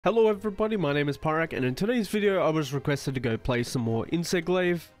Hello everybody, my name is Pyrac, and in today's video I was requested to go play some more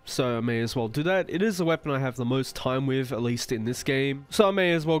Glaive, so I may as well do that. It is the weapon I have the most time with, at least in this game, so I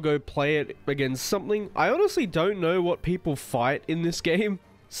may as well go play it against something. I honestly don't know what people fight in this game,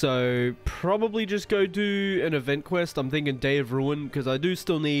 so probably just go do an event quest. I'm thinking Day of Ruin, because I do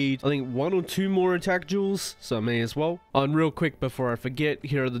still need, I think, 1 or 2 more attack jewels, so I may as well. And real quick before I forget,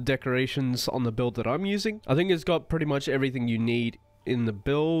 here are the decorations on the build that I'm using. I think it's got pretty much everything you need in the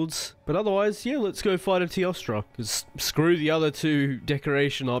builds, but otherwise, yeah, let's go fight a Teostra, because screw the other 2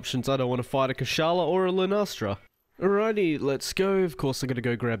 decoration options. I don't want to fight a Kashala or a Lunastra. Alrighty, let's go. Of course, I'm gonna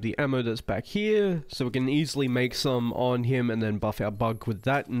go grab the ammo that's back here, so we can easily make some on him and then buff our bug with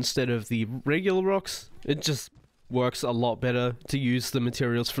that instead of the regular rocks. It just works a lot better to use the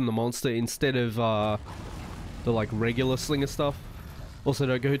materials from the monster instead of the like regular slinger stuff. Also,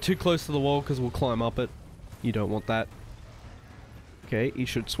 don't go too close to the wall because we'll climb up it. You don't want that. Okay, he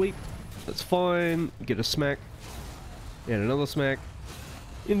should sweep. That's fine. Get a smack. And another smack.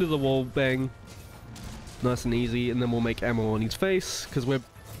 Into the wall, bang. Nice and easy. And then we'll make ammo on his face, because we're...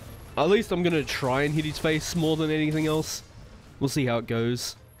 At least I'm going to try and hit his face more than anything else. We'll see how it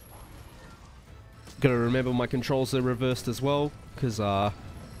goes. Gotta remember my controls are reversed as well, because for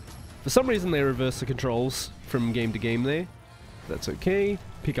some reason they reverse the controls from game to game there. That's okay.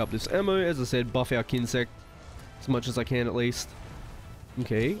 Pick up this ammo. As I said, buff our Kinsect as much as I can at least.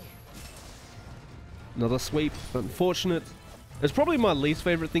 Okay. Another sweep. Unfortunate. It's probably my least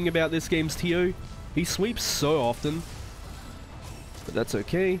favorite thing about this game's Teo. He sweeps so often. But that's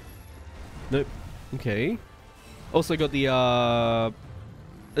okay. Nope. Okay. Also got the,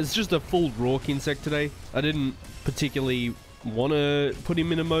 it's just a full raw insect today. I didn't particularly want to put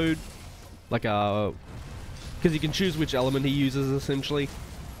him in a mode. Like, because you can choose which element he uses, essentially.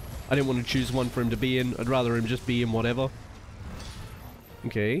 I didn't want to choose one for him to be in. I'd rather him just be in whatever.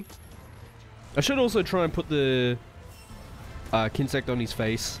 Okay. I should also try and put the Kinsect on his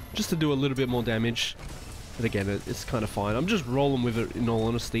face, just to do a little bit more damage. But again, it's kind of fine. I'm just rolling with it, in all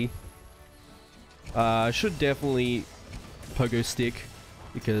honesty. I should definitely pogo stick,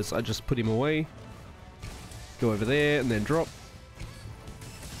 because I just put him away. Go over there, and then drop.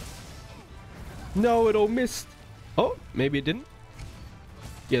 No, it all missed. Oh, maybe it didn't.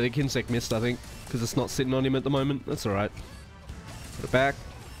 Yeah, the Kinsect missed, I think, because it's not sitting on him at the moment. That's alright. Put it back.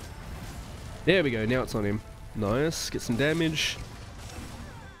 There we go, now it's on him. Nice, get some damage.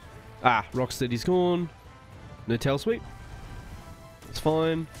 Ah, Rocksteady's gone. No tail sweep. That's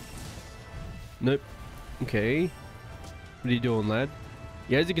fine. Nope. Okay. What are you doing, lad?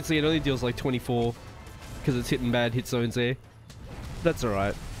 Yeah, as you can see, it only deals like 24 because it's hitting bad hit zones there. That's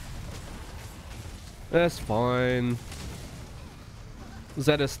alright. That's fine. Was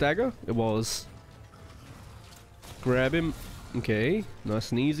that a stagger? It was. Grab him. Okay,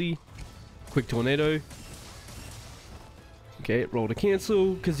 nice and easy. Quick tornado. Okay, roll to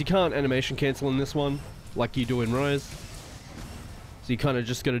cancel, because you can't animation cancel in this one, like you do in Rise. So you kind of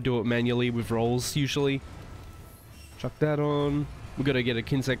just got to do it manually with rolls, usually. Chuck that on. We've got to get a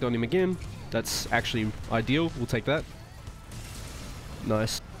Kinsect on him again. That's actually ideal. We'll take that.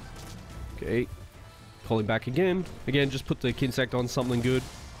 Nice. Okay. Call him back again. Again, just put the Kinsect on something good.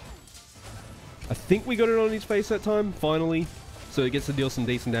 I think we got it on his face that time, finally. So it gets to deal some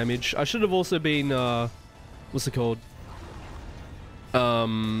decent damage. I should have also been, what's it called?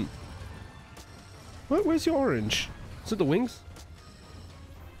 Where's your orange? Is it the wings?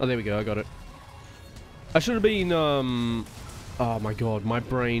 Oh, there we go, I got it. I should have been, oh my god, my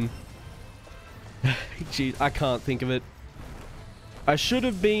brain. Jeez, I can't think of it. I should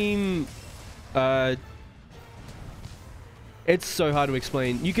have been, it's so hard to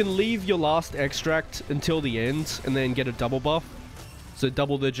explain. You can leave your last extract until the end and then get a double buff. So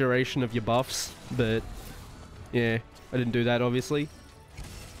double the duration of your buffs. But yeah, I didn't do that obviously.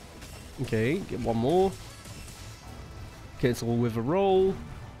 Okay, get one more. Cancel with a roll.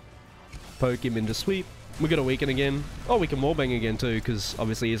 Poke him into sweep. We got a weaken again. Oh, we can wallbang again too, because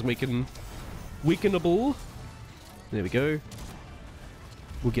obviously he's weakenable. There we go.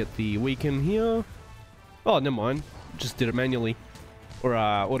 We'll get the weaken here. Oh, never mind. Just did it manually. Or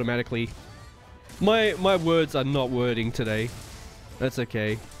automatically. My words are not wording today. That's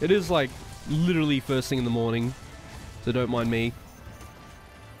okay. It is like literally first thing in the morning. So don't mind me.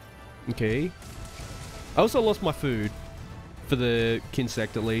 Okay. I also lost my food. For the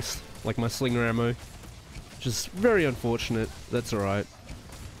Kinsect at least. Like my slinger ammo. Just very unfortunate. That's alright.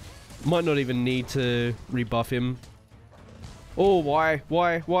 Might not even need to rebuff him. Oh, why?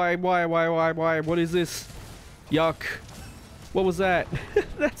 Why? What is this? Yuck. What was that?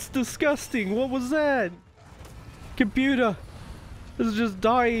 That's disgusting. What was that? Computer. It's just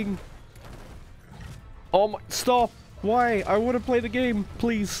dying. Oh my, stop. Why? I want to play the game,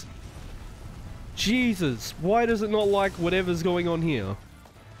 please. Jesus, why does it not like whatever's going on here?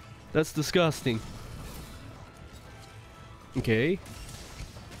 That's disgusting. Okay.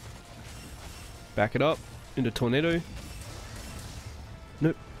 Back it up into tornado.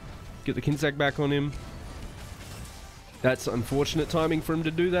 Nope. Get the Kinsack back on him. That's unfortunate timing for him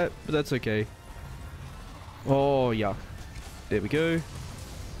to do that, but that's okay. Oh, yuck. There we go.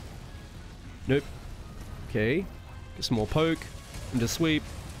 Nope. Okay. Get some more poke. Into sweep.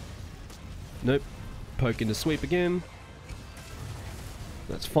 Nope. Poke into sweep again.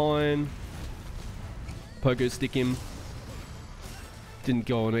 That's fine. Pogo stick him. Didn't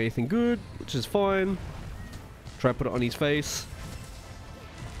go on anything good, which is fine. Try to put it on his face.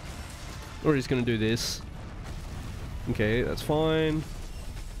 Or he's gonna do this. Okay, that's fine.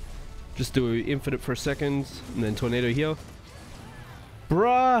 Just do infinite for a second, and then tornado here.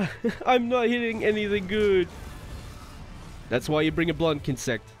 Bruh! I'm not hitting anything good. That's why you bring a blunt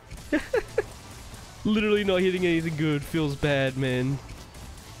insect. Literally not hitting anything good. Feels bad, man.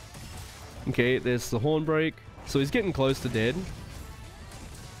 Okay, there's the horn break. So he's getting close to dead.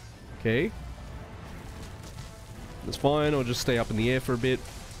 Okay. That's fine. I'll just stay up in the air for a bit.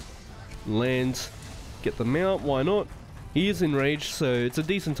 Land. Get the mount. Why not? He is enraged, so it's a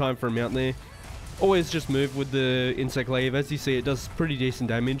decent time for a mount there. Always just move with the insect glaive. As you see, it does pretty decent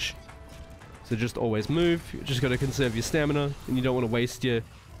damage. So just always move. You just gotta conserve your stamina, and you don't want to waste your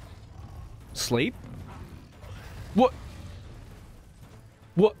sleep. What?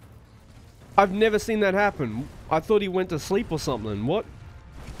 What? I've never seen that happen. I thought he went to sleep or something. What?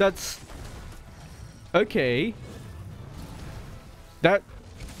 That's... Okay. That...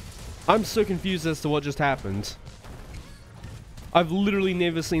 I'm so confused as to what just happened. I've literally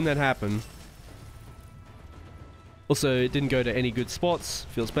never seen that happen. Also, it didn't go to any good spots.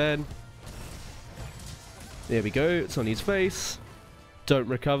 Feels bad. There we go. It's on his face. Don't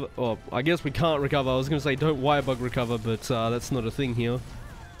recover. Oh, I guess we can't recover. I was going to say don't wirebug recover, but that's not a thing here.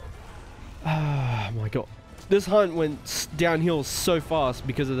 Ah, my god. This hunt went downhill so fast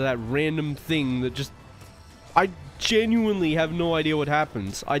because of that random thing that just... I genuinely have no idea what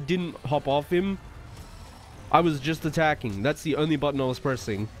happens. I didn't hop off him. I was just attacking. That's the only button I was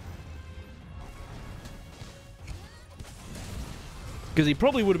pressing. Because he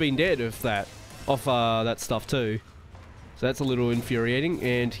probably would have been dead if that... off that stuff too. So that's a little infuriating.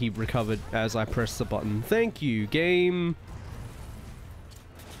 And he recovered as I pressed the button. Thank you, game.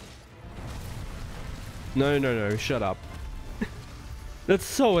 No, no, no. Shut up. That's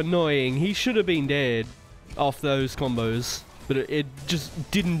so annoying. He should have been dead off those combos. But it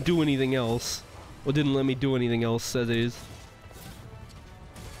just didn't do anything else. Or didn't let me do anything else as it is.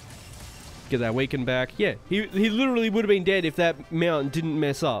 Get that weaken back. Yeah, he literally would have been dead if that mount didn't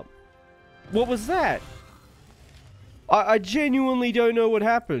mess up. What was that? I genuinely don't know what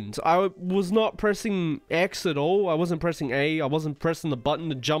happened. I was not pressing X at all. I wasn't pressing A. I wasn't pressing the button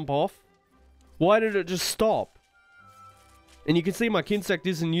to jump off. Why did it just stop? And you can see my Kinsect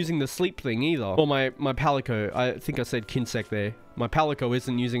isn't using the sleep thing either. Or my Palico. I think I said Kinsect there. My Palico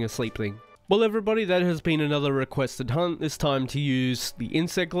isn't using a sleep thing. Well everybody, that has been another requested hunt. This time to use the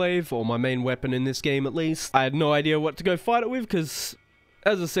insect glaive, or my main weapon in this game at least. I had no idea what to go fight it with because,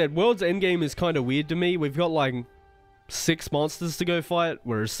 as I said, World's Endgame is kind of weird to me. We've got like 6 monsters to go fight,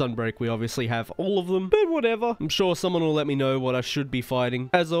 whereas Sunbreak we obviously have all of them. But whatever, I'm sure someone will let me know what I should be fighting.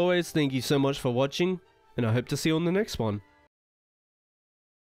 As always, thank you so much for watching, and I hope to see you on the next one.